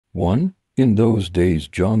1. In those days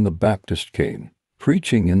John the Baptist came,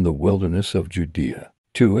 preaching in the wilderness of Judea.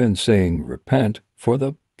 2. And saying, Repent, for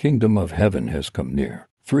the kingdom of heaven has come near.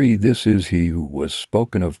 3. This is he who was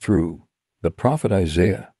spoken of through the prophet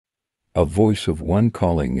Isaiah, a voice of one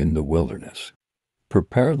calling in the wilderness,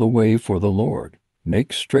 Prepare the way for the Lord,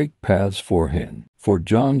 make straight paths for him. For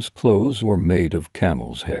John's clothes were made of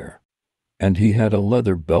camel's hair, and he had a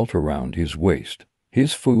leather belt around his waist.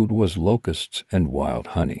 His food was locusts and wild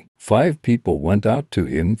honey. 5 people went out to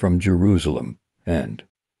him from Jerusalem, and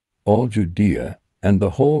all Judea, and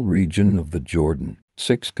the whole region of the Jordan.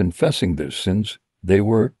 6. Confessing their sins, they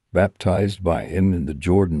were baptized by him in the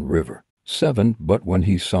Jordan River. 7. But when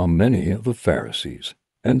he saw many of the Pharisees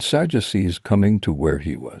and Sadducees coming to where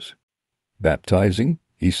he was baptizing,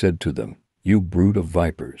 he said to them, You brood of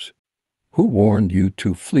vipers, who warned you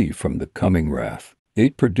to flee from the coming wrath?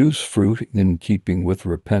 8. Produce fruit in keeping with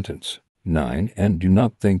repentance. 9. And do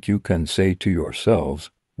not think you can say to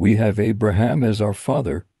yourselves, We have Abraham as our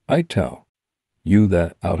father. I tell you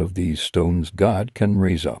that out of these stones God can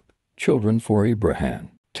raise up children for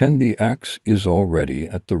Abraham. 10. The axe is already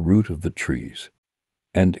at the root of the trees,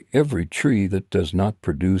 and every tree that does not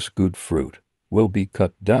produce good fruit will be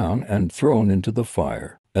cut down and thrown into the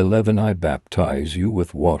fire. 11. I baptize you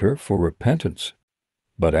with water for repentance,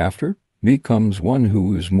 but after me comes one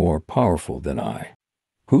who is more powerful than I,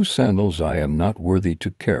 whose sandals I am not worthy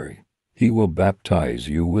to carry. He will baptize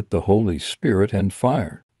you with the Holy Spirit and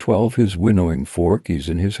fire. 12. His winnowing fork is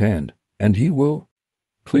in his hand, and he will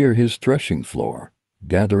clear his threshing floor,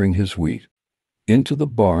 gathering his wheat into the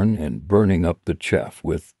barn and burning up the chaff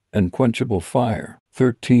with unquenchable fire.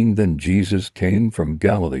 13. Then Jesus came from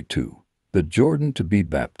Galilee to the Jordan to be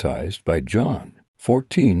baptized by John.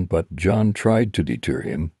 14. But John tried to deter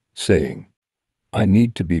him, saying, I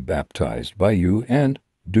need to be baptized by you, and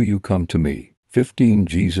do you come to me? 15.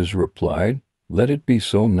 Jesus replied, Let it be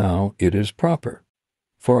so now. It is proper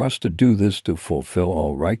for us to do this to fulfill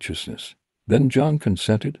all righteousness. Then John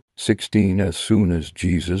consented. 16. As soon as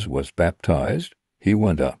Jesus was baptized, he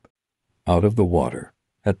went up out of the water.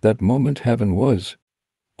 At that moment heaven was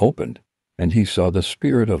opened, and he saw the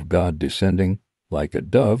Spirit of God descending like a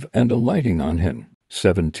dove and alighting on him.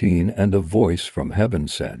 17. And a voice from heaven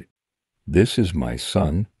said, This is my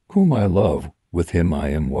Son, whom I love. With him I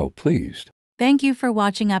am well pleased. Thank you for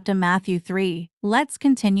watching up to Matthew 3. Let's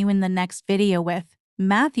continue in the next video with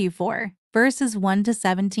Matthew 4, verses 1 to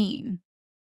 17.